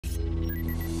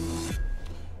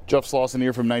Jeff Slauson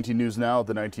here from 19 News Now at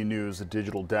the 19 News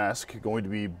digital desk. Going to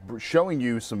be showing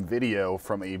you some video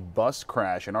from a bus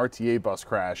crash, an RTA bus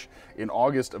crash in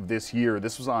August of this year.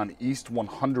 This was on East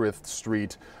 100th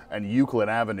Street and Euclid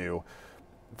Avenue.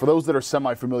 For those that are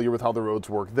semi-familiar with how the roads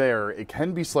work there, it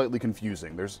can be slightly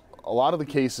confusing. There's a lot of the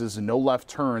cases no left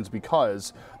turns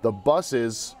because the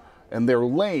buses and their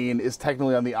lane is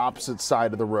technically on the opposite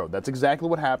side of the road. That's exactly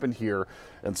what happened here,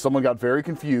 and someone got very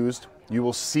confused. You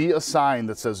will see a sign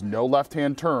that says no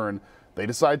left-hand turn. They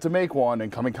decide to make one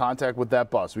and come in contact with that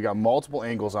bus. We got multiple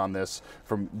angles on this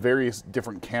from various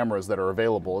different cameras that are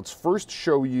available. Let's first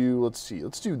show you, let's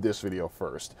do this video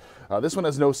first. This one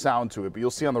has no sound to it, but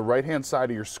you'll see on the right-hand side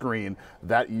of your screen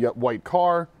that white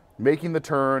car making the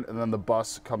turn, and then the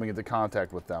bus coming into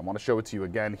contact with them. I want to show it to you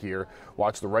again here.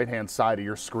 Watch the right-hand side of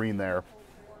your screen there.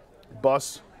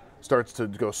 Bus starts to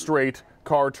go straight,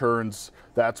 car turns,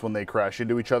 that's when they crash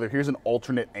into each other. Here's an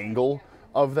alternate angle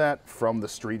of that from the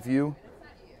street view.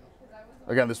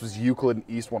 Again, this was Euclid and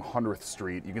East 100th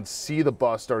Street. You can see the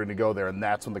bus starting to go there, and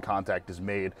that's when the contact is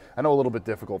made. I know a little bit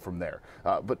difficult from there,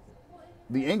 but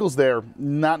the angles there,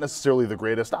 not necessarily the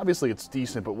greatest. Obviously, it's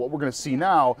decent, but what we're going to see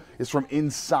now is from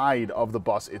inside of the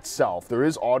bus itself. There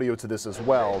is audio to this as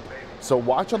well. So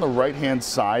watch on the right-hand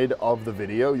side of the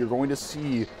video. You're going to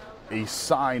see a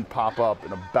sign pop up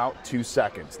in about 2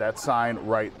 seconds. That sign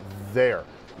right there.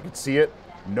 You can see it.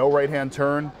 No right-hand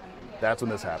turn. That's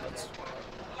when this happens.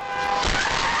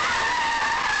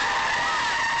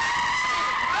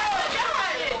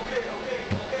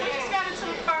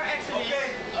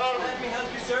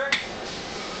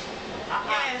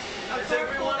 Is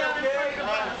everyone okay? Is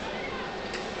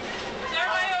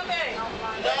everybody okay?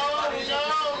 No!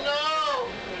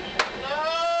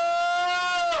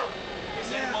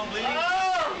 Is anyone bleeding?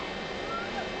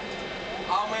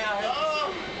 How may I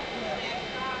help you?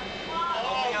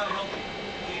 How may I help you?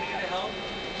 Do you need help?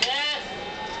 Yes!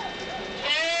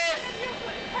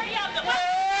 Hurry up!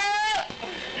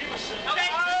 Okay,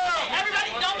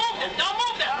 everybody, don't move them! Don't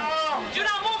move them! Do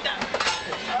not move them!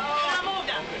 Do not move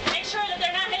them! Make sure that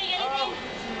they're not hitting anything.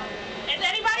 Is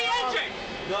anybody injured?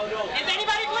 No. Is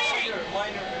anybody bleeding?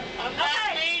 Minor. I'm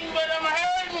not bleeding, but I'm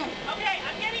hurting. Okay,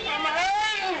 I'm getting you. I'm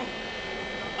hurting.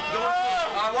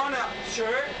 I wanna,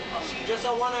 sir,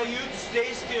 I wanna you to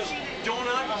stay still. Do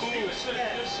not move.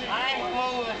 I ain't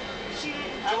moving.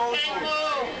 Don't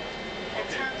move.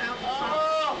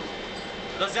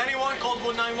 Does anyone call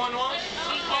 911?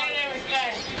 She did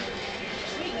everything.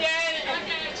 She did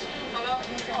it. Help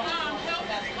is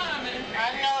coming.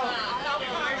 I know.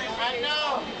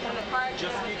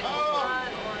 Just keep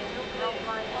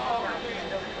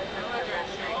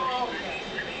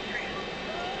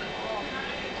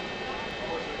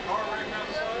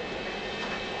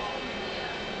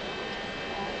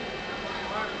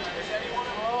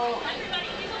Everybody,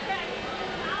 he's okay.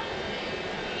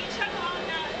 Can you check on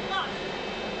that?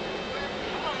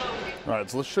 All right,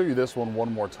 so let's show you this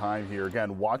one more time here.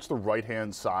 Again, watch the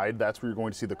right-hand side. That's where you're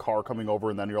going to see the car coming over,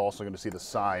 and then you're also going to see the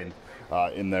sign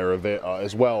in there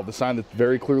as well. The sign that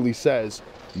very clearly says,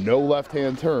 no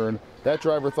left-hand turn. That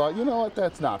driver thought, you know what,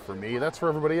 that's not for me. That's for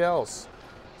everybody else.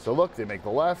 So look, they make the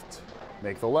left,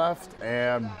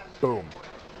 and boom.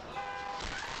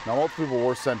 Now, multiple people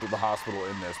were sent to the hospital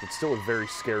in this, but still a very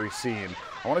scary scene.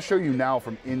 I want to show you now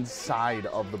from inside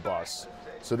of the bus.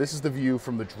 So this is the view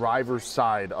from the driver's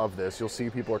side of this. You'll see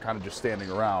people are kind of just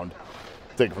standing around.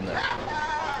 Take it from there. Let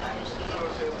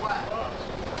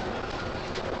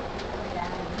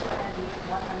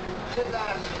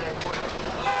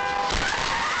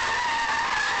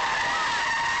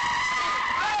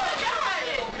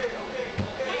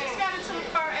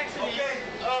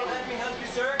me help you,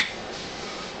 sir.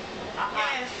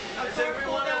 Yes. Is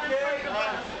everyone okay? Is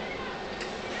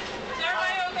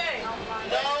everybody okay?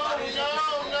 No.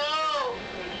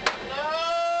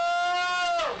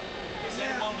 Is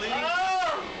anyone bleeding?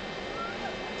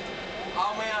 How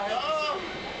may I help you?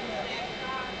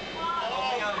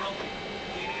 How may I help you?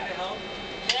 Do you need help?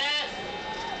 Yes.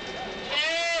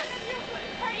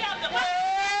 Hurry up!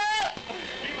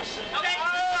 Okay,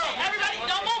 everybody,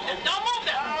 don't move them! Don't move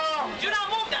them! Do not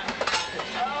move them! Do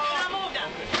not move them!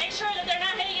 Make sure that they're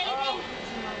not hitting anything.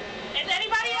 Is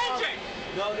anybody injured?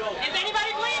 No. Is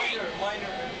anybody bleeding? Minor.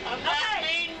 I'm not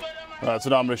bleeding, but I'm... All right, so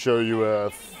now I'm going to show you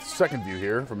a second view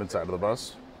here from inside of the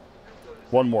bus.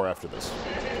 One more after this.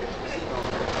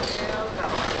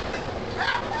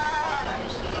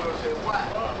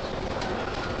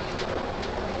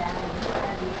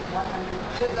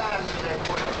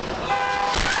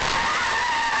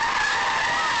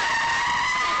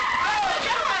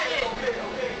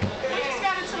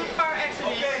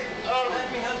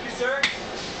 Let me help you, sir.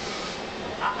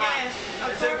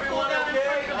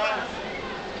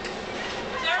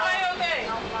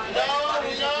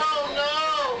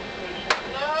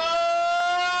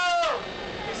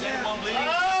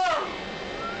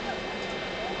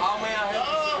 How may I help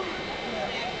you, sir?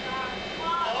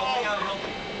 How may I help you?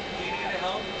 Do you need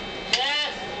help?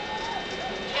 Yes!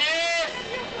 Yes!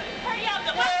 Hurry up,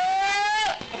 the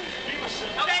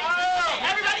okay?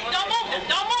 Everybody, don't move them.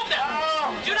 Don't move them.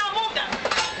 Do not move them.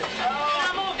 Do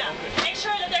not move them. Make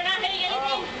sure that they're not hitting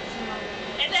anything.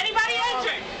 Is anybody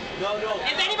injured? No.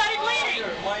 Is anybody bleeding?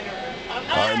 Minor.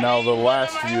 All right, now the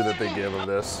last view that they give of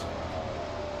this.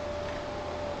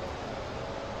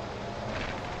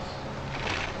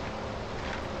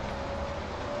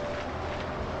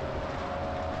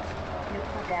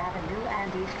 Newport Avenue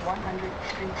and East 100th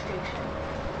Street Station.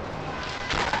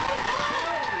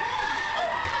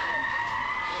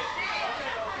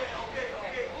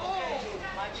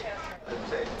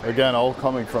 Again, all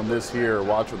coming from this here.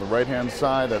 Watch on the right-hand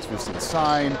side. That's where you'll see the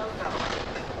sign.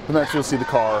 And that's where you'll see the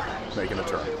car making a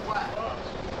turn. We just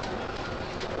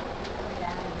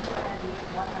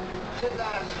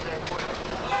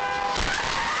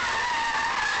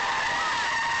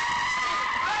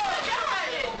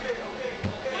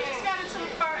got into a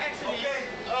car accident.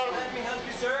 Let me help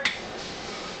you, sir.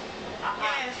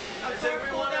 Yes. A car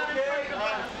pulled out in front of the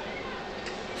bus.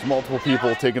 There's multiple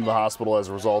people taken to the hospital as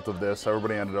a result of this.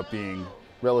 Everybody ended up being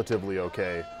relatively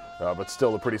okay, but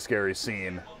still a pretty scary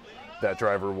scene. That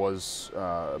driver was,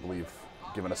 I believe,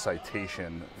 given a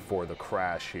citation for the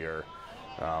crash here.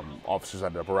 Officers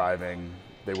ended up arriving.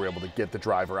 They were able to get the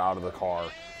driver out of the car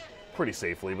pretty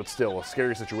safely, but still a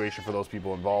scary situation for those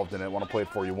people involved in it. I want to play it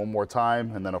for you one more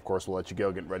time, and then of course we'll let you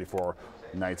go, getting ready for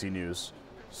 19 News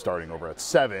starting over at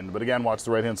 7. But again, watch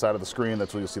the right-hand side of the screen.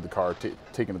 That's where you'll see the car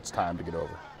taking its time to get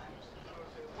over.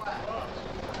 We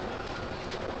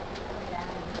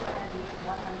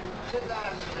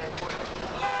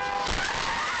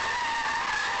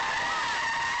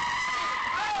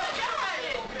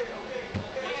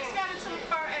just got into a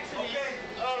car accident.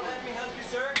 Let me help you,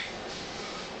 sir.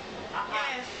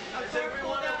 Yes. A car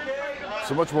pulled out in front of the bus.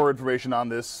 So much more information on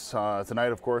this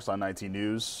tonight, of course, on 19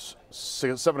 News.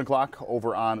 7 o'clock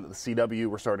over on the CW.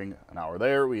 We're starting an hour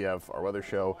there. We have our weather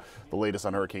show, the latest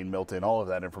on Hurricane Milton, all of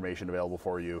that information available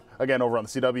for you. Again, over on the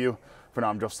CW. For now,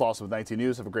 I'm Jeff Slauson with 19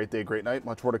 News. Have a great day, great night.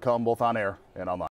 Much more to come, both on air and online.